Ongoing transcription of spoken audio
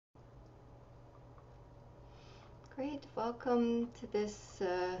Great, welcome to this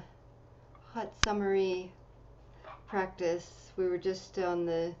hot summery practice. We were just on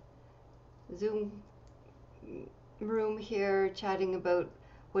the Zoom room here chatting about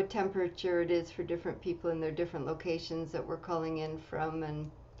what temperature it is for different people in their different locations that we're calling in from, and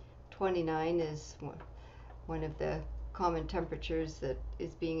 29 is one of the common temperatures that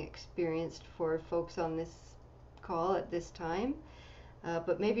is being experienced for folks on this call at this time.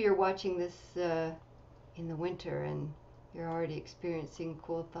 But maybe you're watching this in the winter and you're already experiencing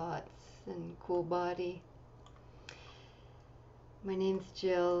cool thoughts and cool body. My name's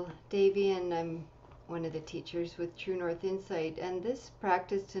Jill Davey, and I'm one of the teachers with True North Insight, and this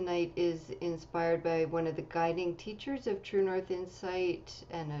practice tonight is inspired by one of the guiding teachers of True North Insight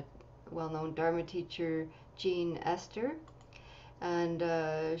and a well-known Dharma teacher, Jean Esther. And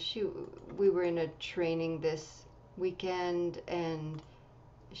we were in a training this weekend, and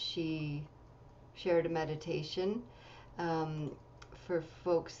she shared a meditation for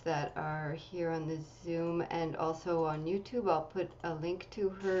folks that are here on the Zoom and also on YouTube. I'll put a link to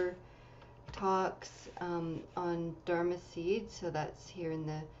her talks on Dharma Seed, so that's here in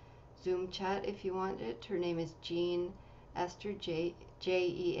the Zoom chat if you want it. Her name is Jean Esther, Jean,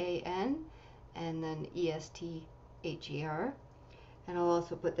 and then Esther. And I'll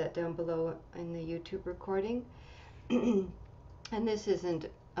also put that down below in the YouTube recording. And this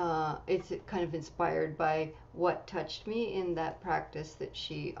isn't it's kind of inspired by what touched me in that practice that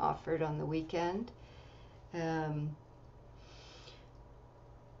she offered on the weekend.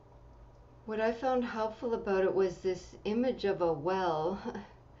 What I found helpful about it was this image of a well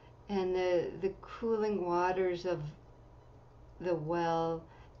and the cooling waters of the well,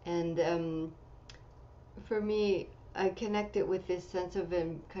 and for me, I connect it with this sense of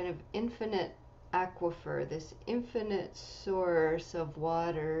a kind of infinite aquifer, this infinite source of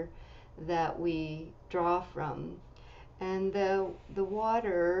water that we draw from. And the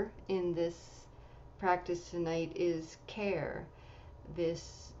water in this practice tonight is care.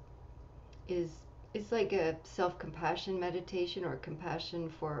 This is like a self-compassion meditation, or compassion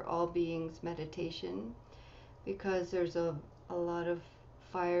for all beings meditation, because there's a lot of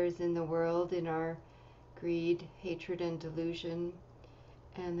fires in the world, in our greed, hatred, and delusion,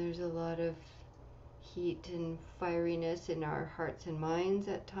 and there's a lot of heat and fieriness in our hearts and minds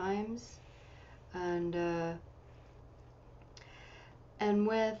at times, and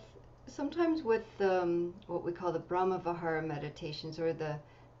with sometimes with what we call the Brahma-Vihara meditations, or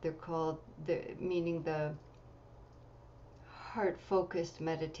they're called meaning the heart-focused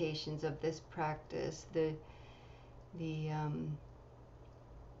meditations of this practice, the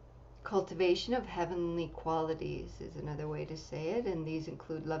cultivation of heavenly qualities is another way to say it, and these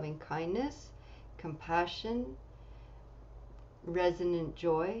include loving kindness, compassion, resonant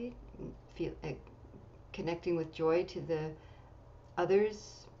joy, connecting with joy to the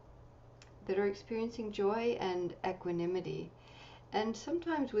others that are experiencing joy, and equanimity. And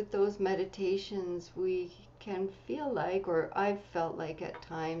sometimes with those meditations we can feel like, or I've felt like at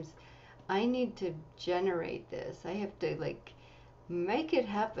times, I need to generate this. I have to like make it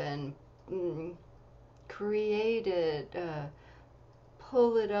happen, create it,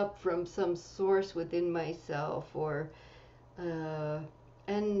 pull it up from some source within myself, or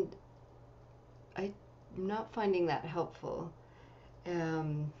and I'm not finding that helpful,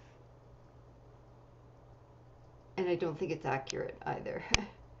 and I don't think it's accurate either.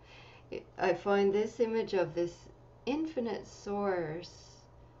 I find this image of this infinite source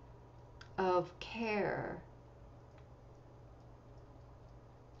of care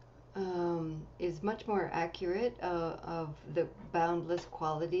is much more accurate of the boundless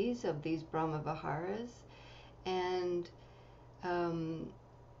qualities of these Brahma-Viharas, and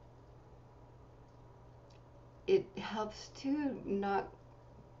it helps to not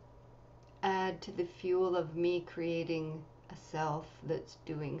add to the fuel of me creating a self that's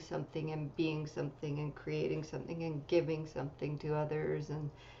doing something and being something and creating something and giving something to others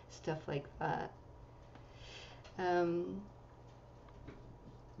and stuff like that.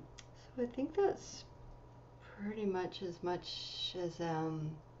 So I think that's pretty much as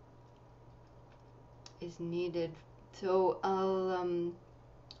is needed. So I'll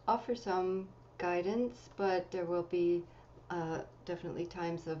offer some guidance, but there will be definitely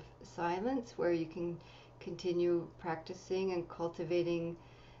times of silence where you can continue practicing and cultivating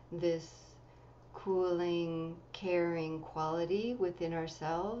this cooling, caring quality within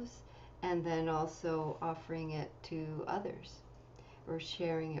ourselves, and then also offering it to others, or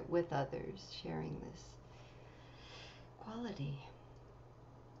sharing it with others, sharing this quality.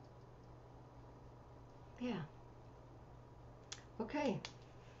 Yeah. Okay.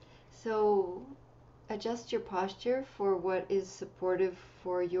 So adjust your posture for what is supportive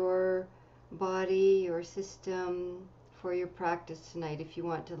for your body, your system, for your practice tonight. If you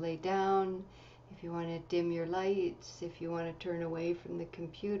want to lay down, if you want to dim your lights, if you want to turn away from the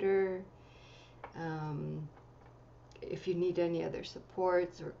computer, if you need any other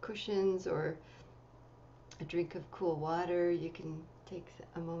supports or cushions or a drink of cool water, you can take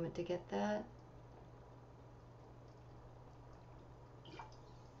a moment to get that.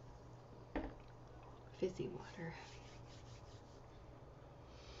 Fizzy water.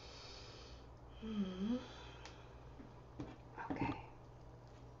 Okay.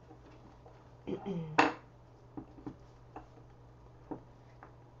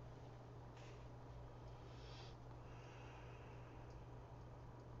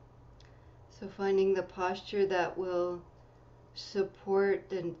 So finding the posture that will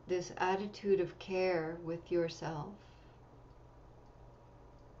support this attitude of care with yourself.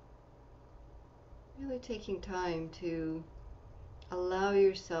 Really taking time to allow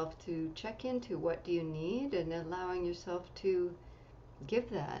yourself to check into what do you need and allowing yourself to give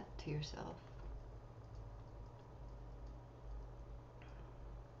that to yourself.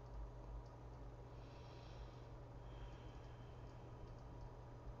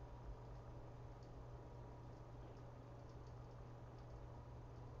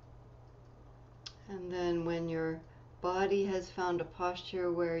 And then when your body has found a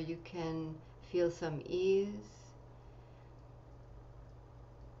posture where you can feel some ease,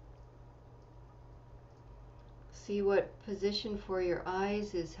 see what position for your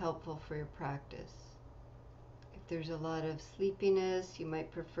eyes is helpful for your practice. If there's a lot of sleepiness, you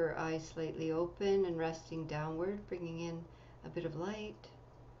might prefer eyes slightly open and resting downward, bringing in a bit of light.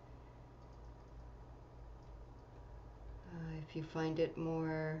 If you find it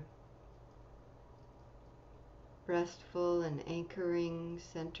more restful and anchoring,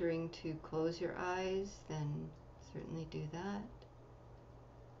 centering to close your eyes, then certainly do that.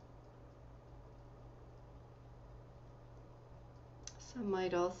 Some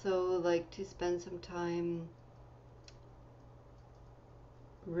might also like to spend some time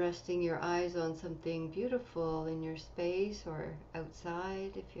resting your eyes on something beautiful in your space or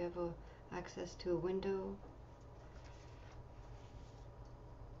outside if you have access to a window.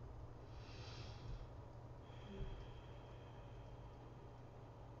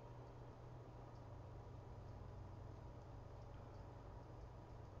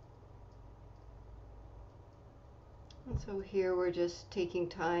 And so here we're just taking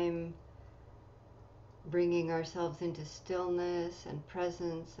time, bringing ourselves into stillness and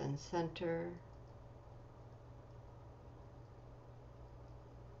presence and center.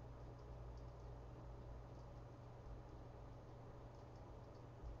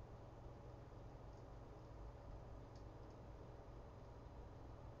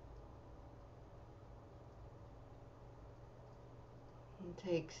 And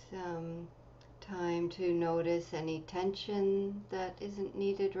take some time to notice any tension that isn't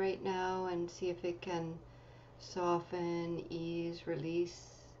needed right now and see if it can soften, ease, release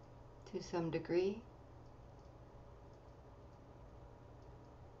to some degree.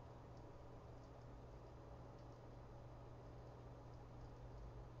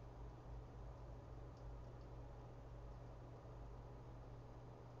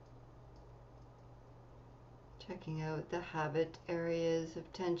 Checking out the habit areas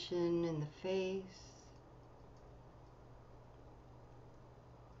of tension in the face.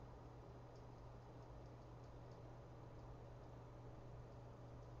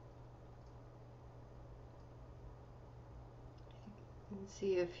 And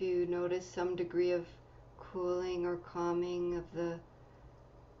see if you notice some degree of cooling or calming of the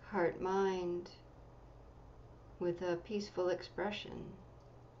heart-mind with a peaceful expression.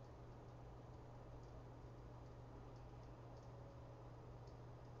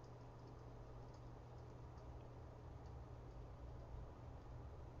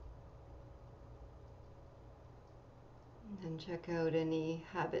 And check out any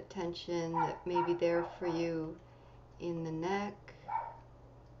habit tension that may be there for you in the neck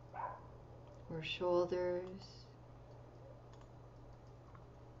or shoulders.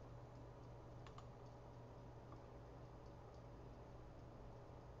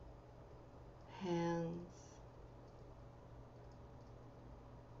 Hands.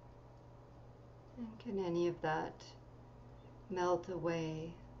 And can any of that melt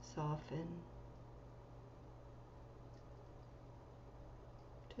away, soften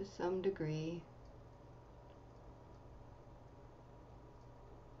to some degree?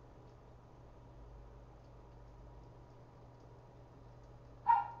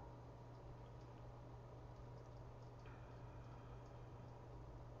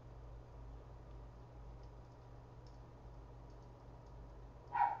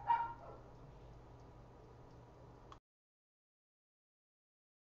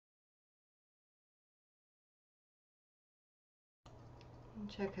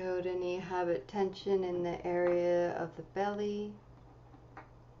 Check out any habit tension in the area of the belly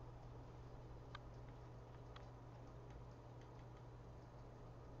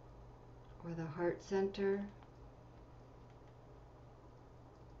or the heart center.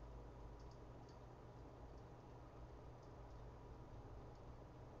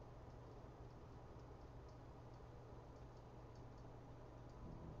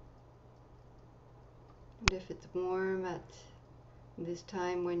 And if it's warm at this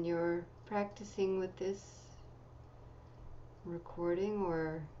time when you're practicing with this recording,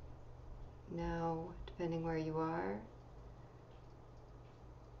 or now depending where you are,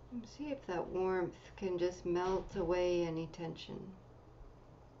 see if that warmth can just melt away any tension.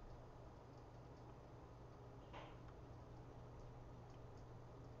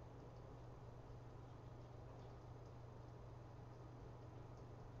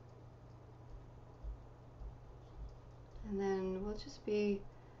 And then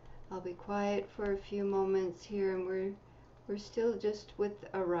I'll be quiet for a few moments here, and we're still just with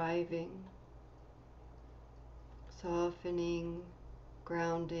arriving, softening,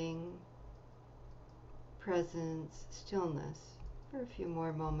 grounding, presence, stillness for a few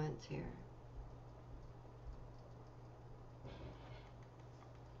more moments here.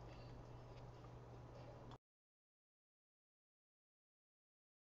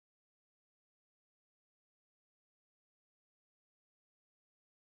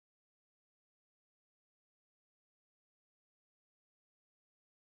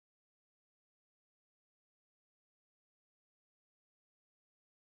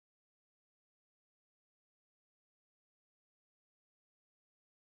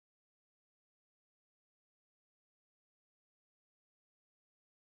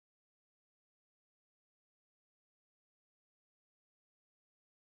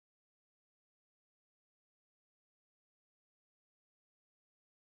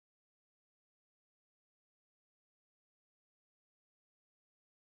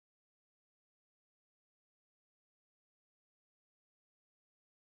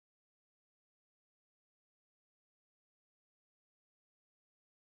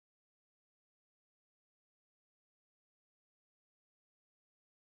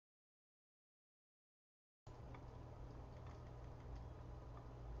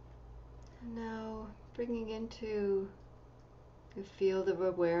 And now bringing into the field of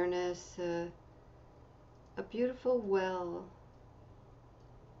awareness a beautiful well.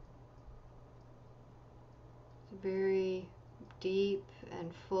 It's a very deep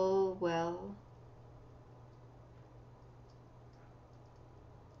and full well.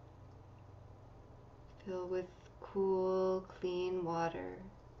 Filled with cool, clean water,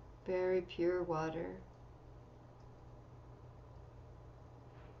 very pure water.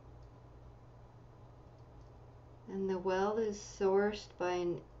 And the well is sourced by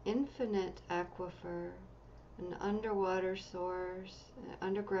an infinite aquifer, an underwater source, an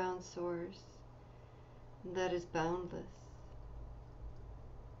underground source that is boundless.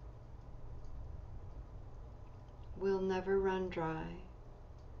 Will never run dry,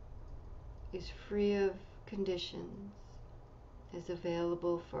 is free of conditions, is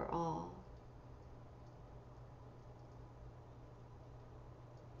available for all.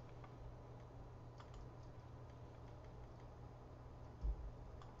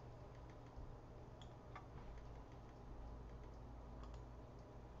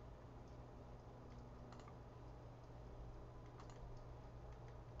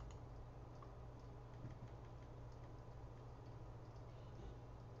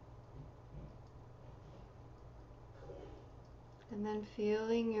 And then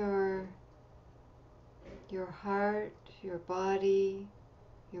feeling your heart, your body,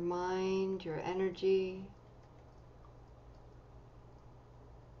 your mind, your energy,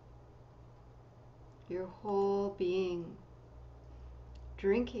 your whole being,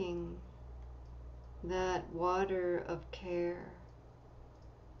 drinking that water of care.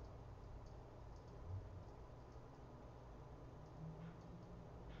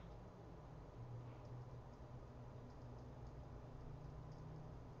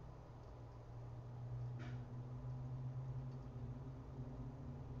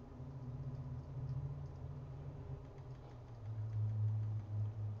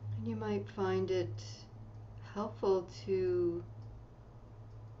 And you might find it helpful to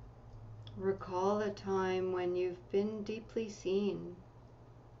recall a time when you've been deeply seen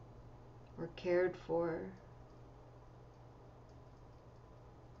or cared for.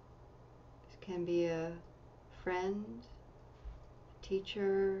 This can be a friend, a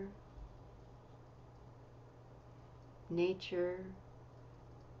teacher, nature,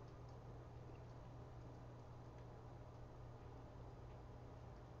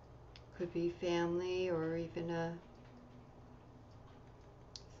 Could be family or even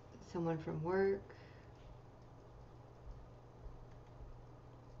someone from work.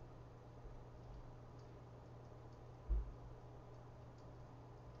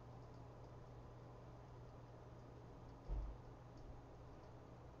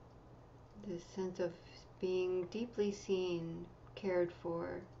 This sense of being deeply seen, cared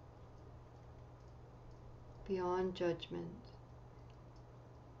for, beyond judgment.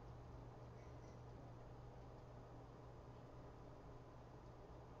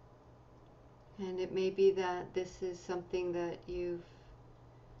 And it may be that this is something that you've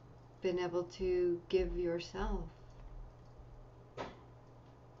been able to give yourself.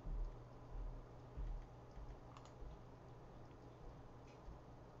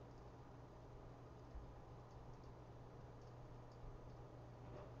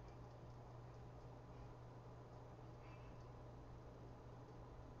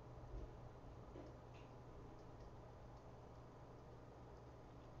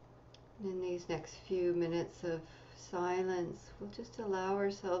 In these next few minutes of silence, we'll just allow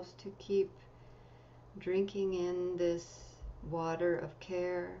ourselves to keep drinking in this water of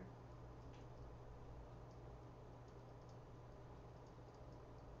care.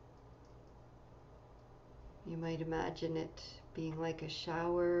 You might imagine it being like a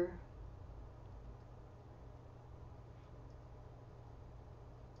shower,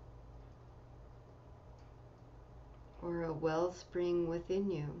 or a wellspring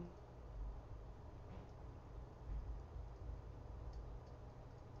within you.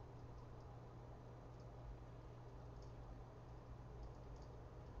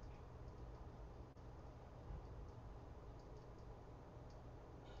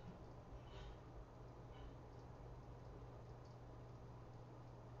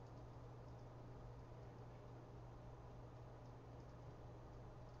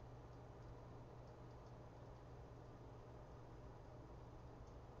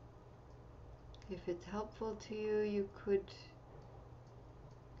 If it's helpful to you, you could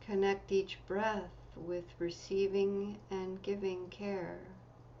connect each breath with receiving and giving care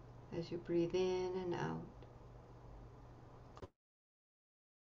as you breathe in and out.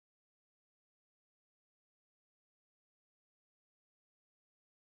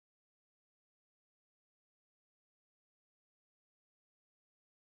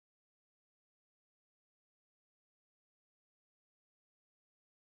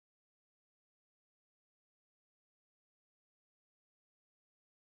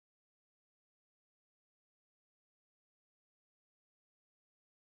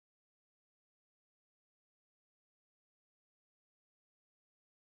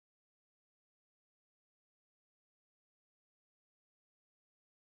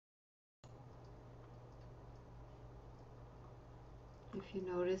 If you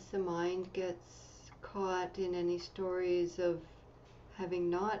notice the mind gets caught in any stories of having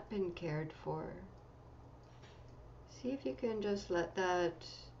not been cared for, see if you can just let that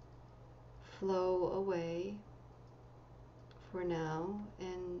flow away for now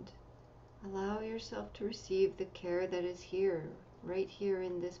and allow yourself to receive the care that is here, right here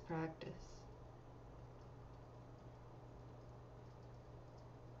in this practice.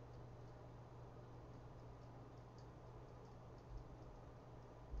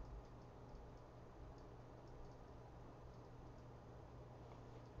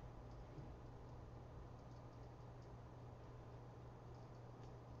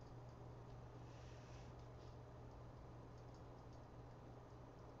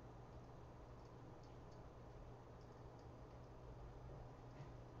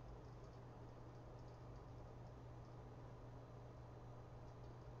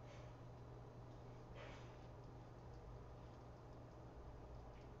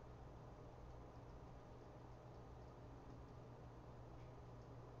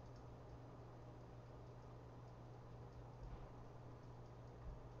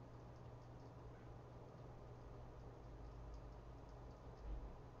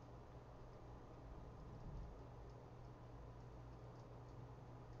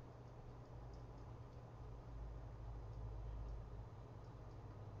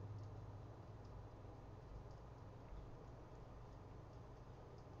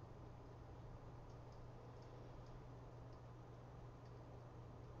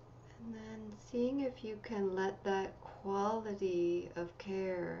 And then seeing if you can let that quality of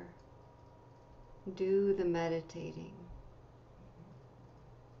care do the meditating.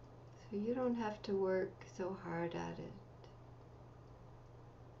 So you don't have to work so hard at it.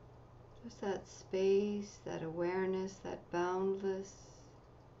 Just that space, that awareness, that boundless,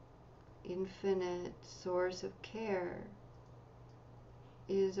 infinite source of care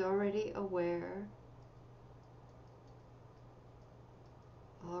is already aware,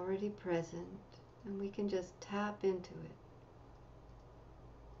 already present, and we can just tap into it.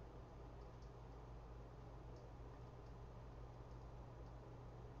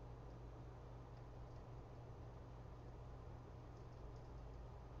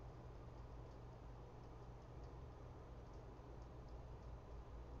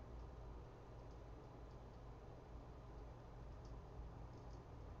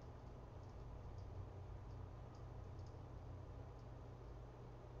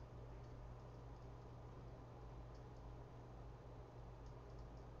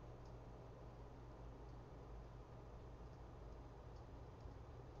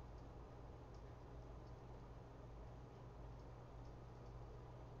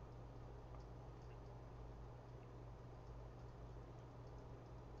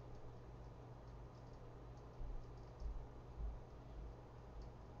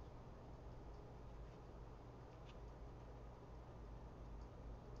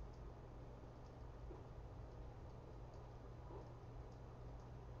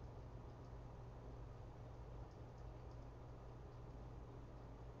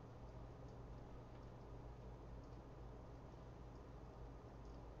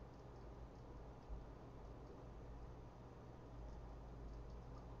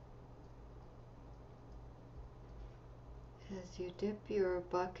 As you dip your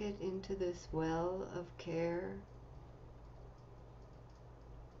bucket into this well of care,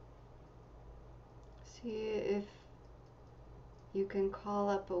 see if you can call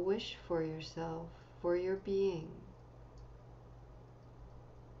up a wish for yourself, for your being.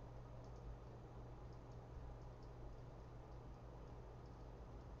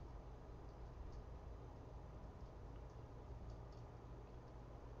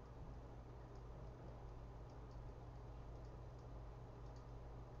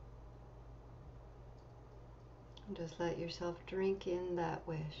 And just let yourself drink in that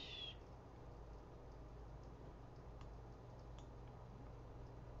wish.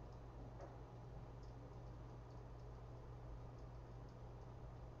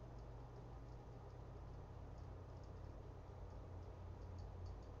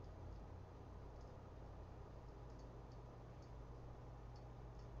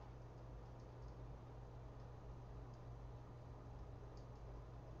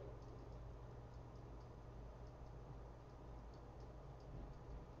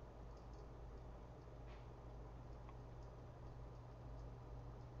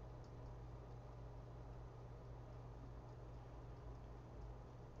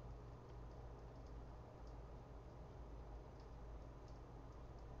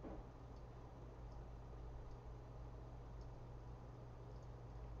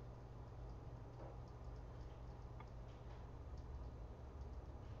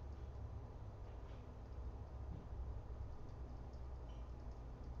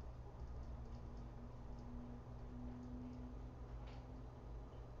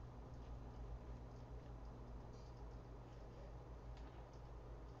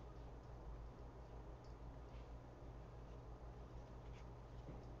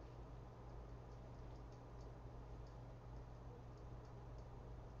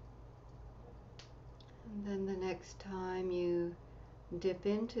 And then the next time you dip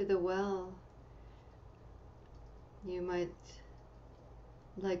into the well, you might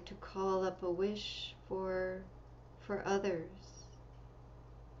like to call up a wish for others.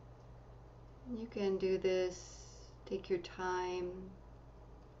 You can do this, take your time,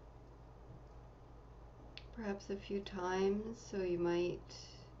 perhaps a few times, so you might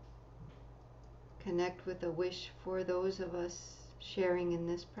connect with a wish for those of us sharing in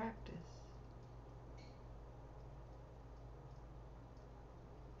this practice.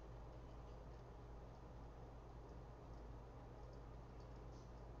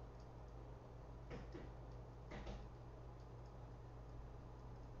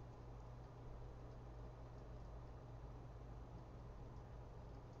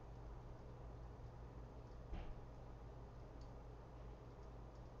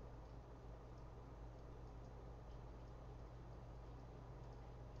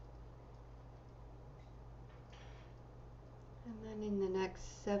 And then in the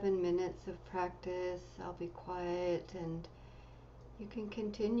next 7 minutes of practice, I'll be quiet and you can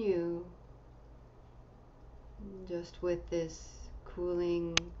continue just with this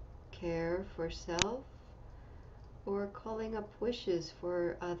cooling care for self, or calling up wishes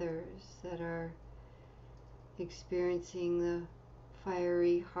for others that are experiencing the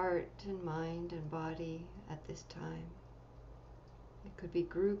fiery heart and mind and body at this time. It could be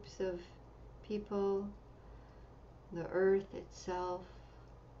groups of people, the earth itself,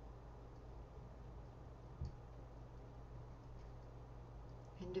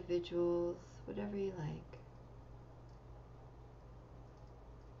 individuals, whatever you like.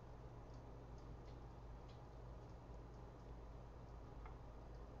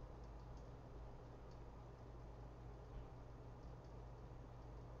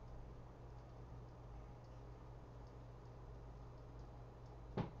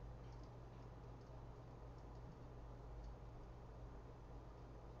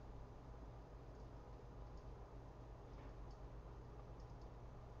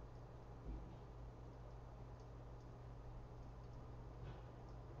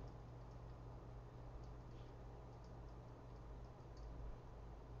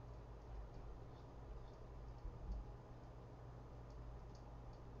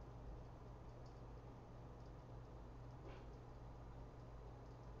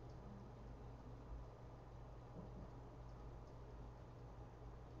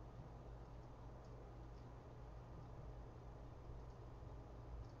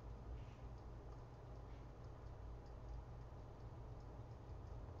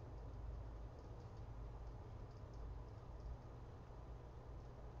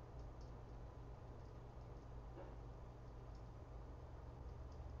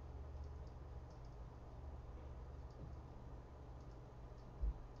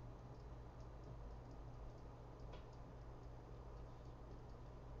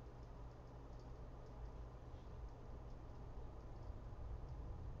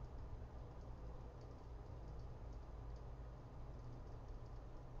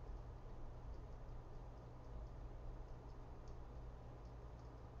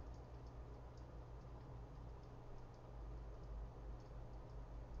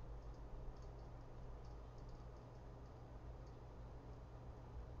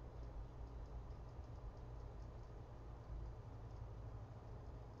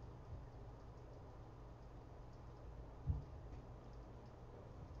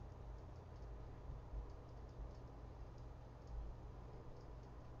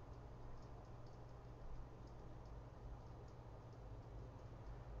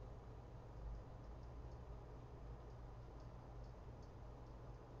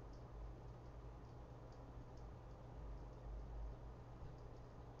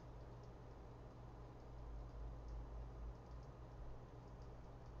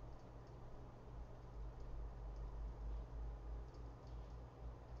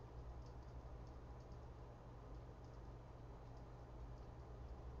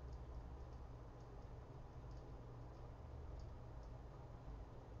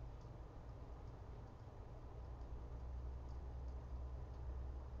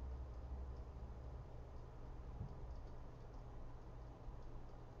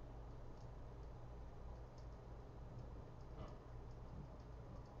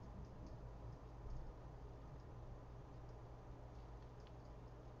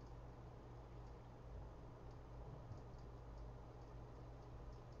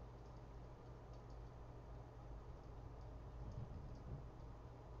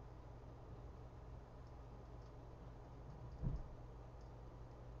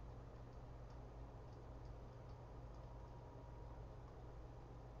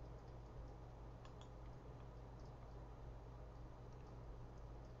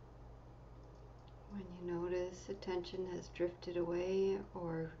 When you notice attention has drifted away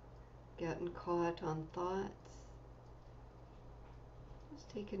or gotten caught on thoughts, just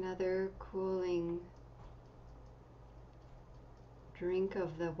take another cooling drink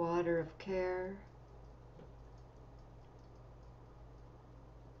of the water of care,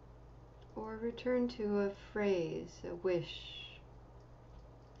 or return to a phrase, a wish,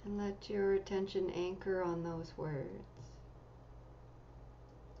 and let your attention anchor on those words.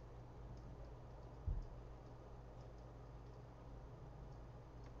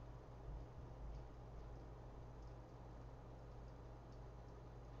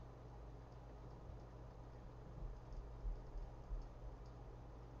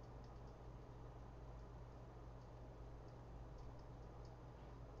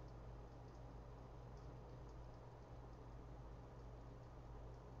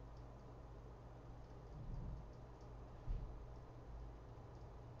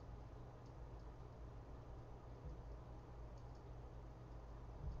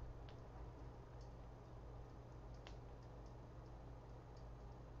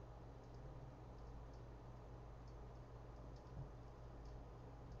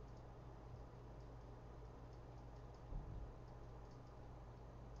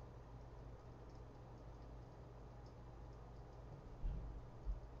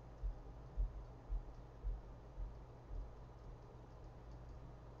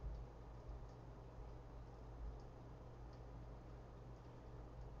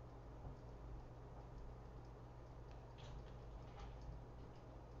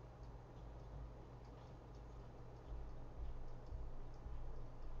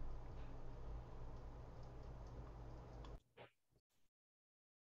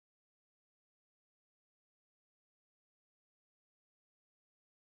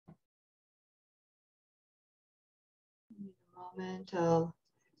 moment, I'll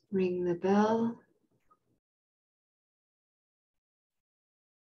ring the bell,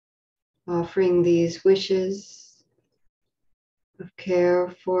 offering these wishes of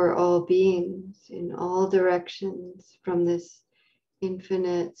care for all beings in all directions from this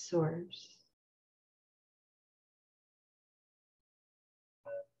infinite source.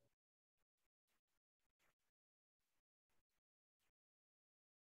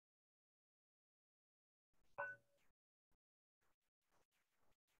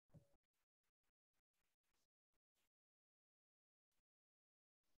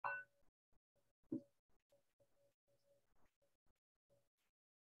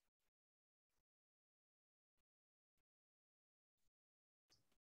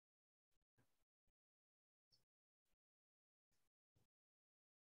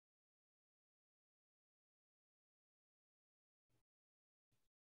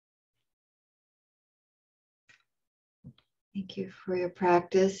 Thank you for your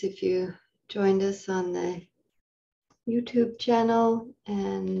practice. If you joined us on the YouTube channel,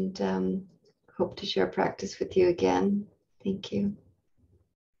 and hope to share practice with you again. Thank you.